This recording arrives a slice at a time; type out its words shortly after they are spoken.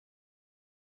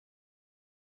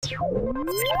Hello,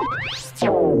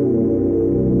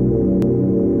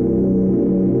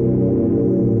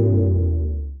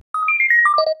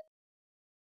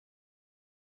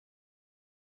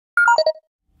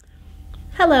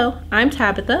 I'm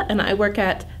Tabitha and I work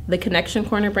at the Connection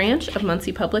Corner branch of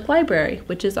Muncie Public Library,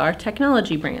 which is our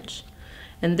technology branch.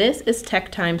 And this is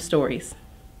Tech Time Stories.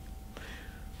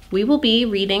 We will be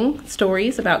reading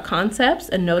stories about concepts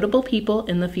and notable people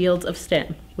in the fields of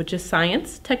STEM, which is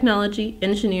science, technology,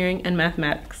 engineering, and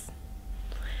mathematics,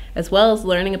 as well as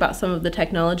learning about some of the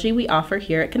technology we offer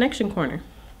here at Connection Corner.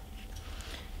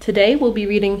 Today we'll be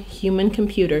reading Human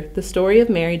Computer, the story of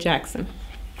Mary Jackson.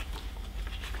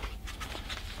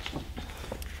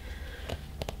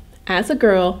 As a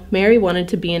girl, Mary wanted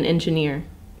to be an engineer,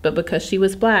 but because she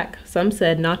was black, some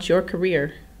said, "Not your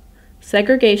career."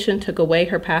 Segregation took away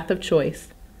her path of choice,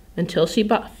 until she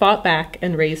fought back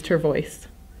and raised her voice,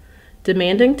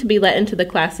 demanding to be let into the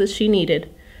classes she needed,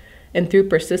 and through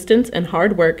persistence and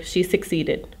hard work, she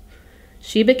succeeded.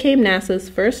 She became NASA's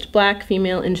first black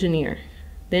female engineer.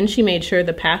 Then she made sure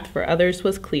the path for others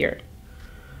was clear.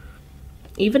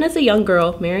 Even as a young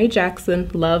girl, Mary Jackson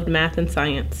loved math and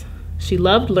science. She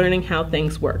loved learning how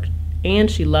things worked, and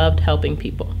she loved helping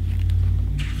people.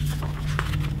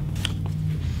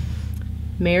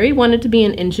 Mary wanted to be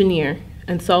an engineer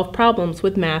and solve problems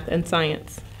with math and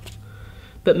science.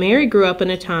 But Mary grew up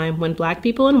in a time when black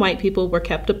people and white people were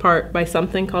kept apart by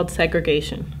something called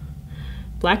segregation.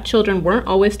 Black children weren't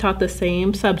always taught the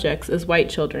same subjects as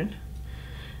white children.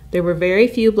 There were very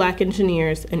few black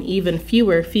engineers and even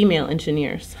fewer female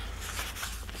engineers.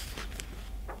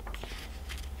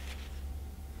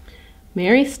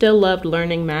 Mary still loved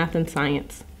learning math and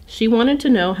science. She wanted to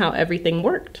know how everything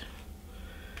worked.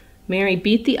 Mary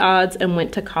beat the odds and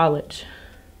went to college.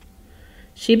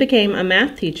 She became a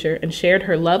math teacher and shared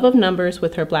her love of numbers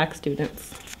with her black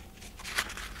students.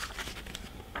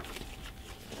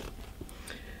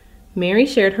 Mary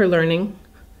shared her learning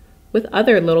with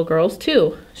other little girls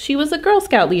too. She was a Girl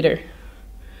Scout leader.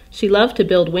 She loved to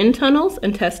build wind tunnels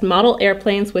and test model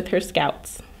airplanes with her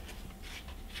scouts.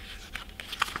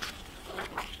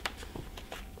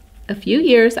 A few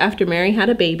years after Mary had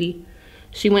a baby,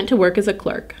 she went to work as a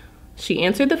clerk. She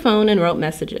answered the phone and wrote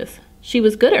messages. She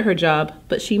was good at her job,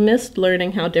 but she missed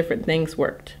learning how different things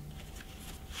worked.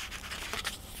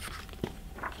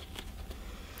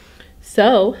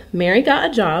 So, Mary got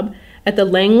a job at the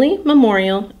Langley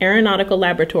Memorial Aeronautical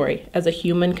Laboratory as a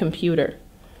human computer.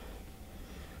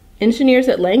 Engineers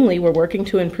at Langley were working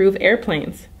to improve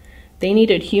airplanes. They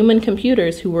needed human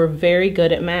computers who were very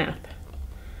good at math.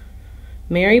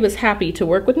 Mary was happy to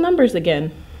work with numbers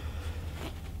again.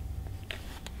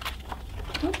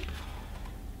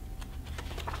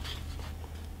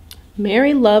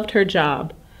 Mary loved her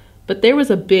job, but there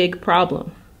was a big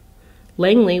problem.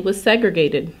 Langley was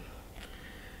segregated.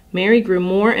 Mary grew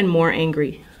more and more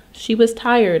angry. She was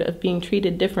tired of being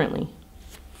treated differently.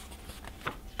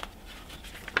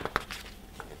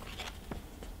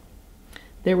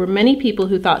 There were many people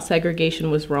who thought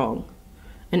segregation was wrong.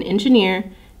 An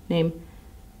engineer named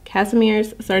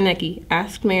Kazimierz Czarnecki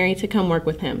asked Mary to come work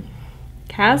with him.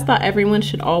 Kaz thought everyone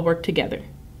should all work together.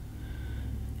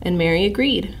 And Mary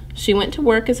agreed. She went to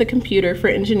work as a computer for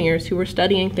engineers who were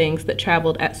studying things that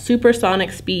traveled at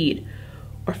supersonic speed,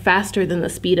 or faster than the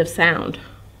speed of sound.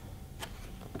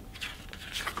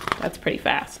 That's pretty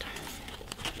fast.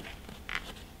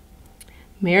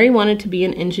 Mary wanted to be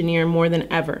an engineer more than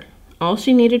ever. All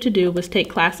she needed to do was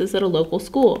take classes at a local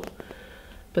school.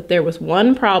 But there was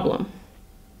one problem.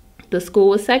 The school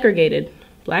was segregated.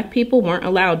 Black people weren't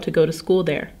allowed to go to school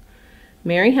there.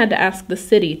 Mary had to ask the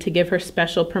city to give her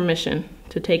special permission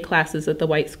to take classes at the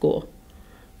white school.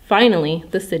 Finally,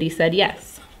 the city said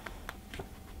yes.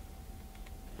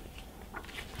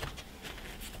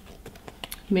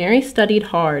 Mary studied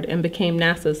hard and became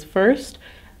NASA's first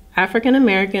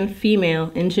African-American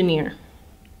female engineer.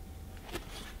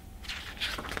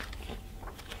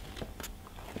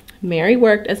 Mary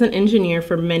worked as an engineer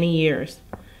for many years.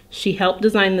 She helped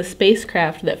design the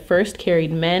spacecraft that first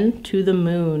carried men to the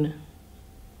moon.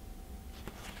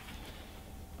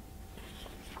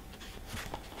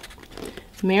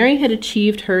 Mary had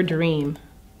achieved her dream.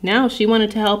 Now she wanted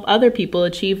to help other people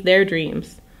achieve their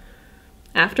dreams.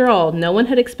 After all, no one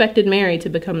had expected Mary to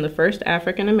become the first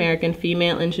African-American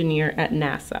female engineer at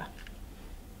NASA.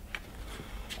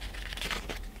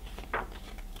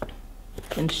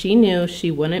 And she knew she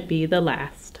wouldn't be the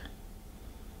last.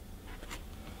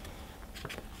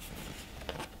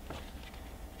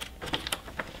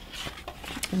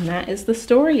 And that is the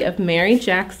story of Mary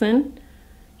Jackson,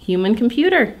 Human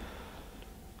Computer.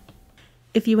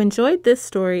 If you enjoyed this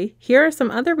story, here are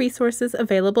some other resources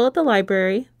available at the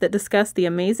library that discuss the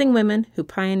amazing women who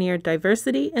pioneered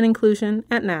diversity and inclusion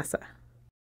at NASA.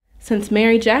 Since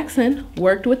Mary Jackson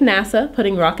worked with NASA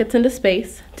putting rockets into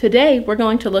space, today we're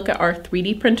going to look at our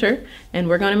 3D printer and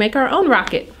we're going to make our own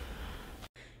rocket.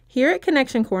 Here at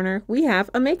Connection Corner, we have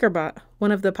a MakerBot,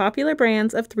 one of the popular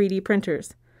brands of 3D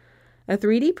printers. A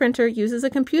 3D printer uses a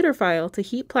computer file to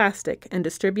heat plastic and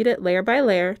distribute it layer by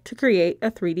layer to create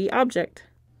a 3D object.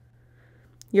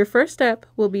 Your first step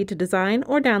will be to design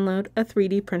or download a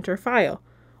 3D printer file,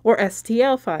 or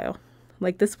STL file,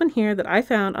 like this one here that I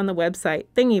found on the website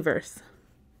Thingiverse.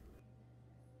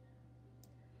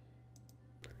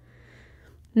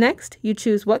 Next, you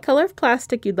choose what color of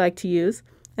plastic you'd like to use,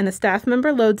 and a staff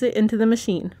member loads it into the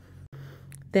machine.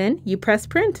 Then you press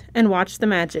print and watch the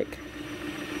magic.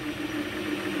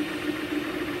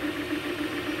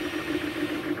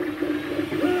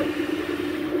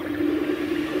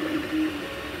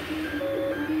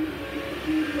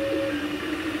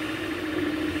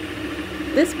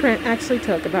 This print actually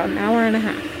took about an hour and a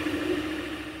half.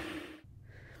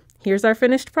 Here's our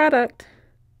finished product.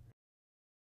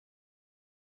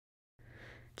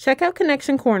 Check out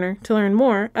Connection Corner to learn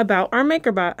more about our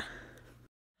MakerBot.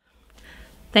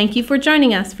 Thank you for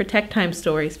joining us for Tech Time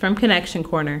Stories from Connection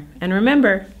Corner. And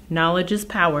remember, knowledge is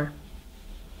power.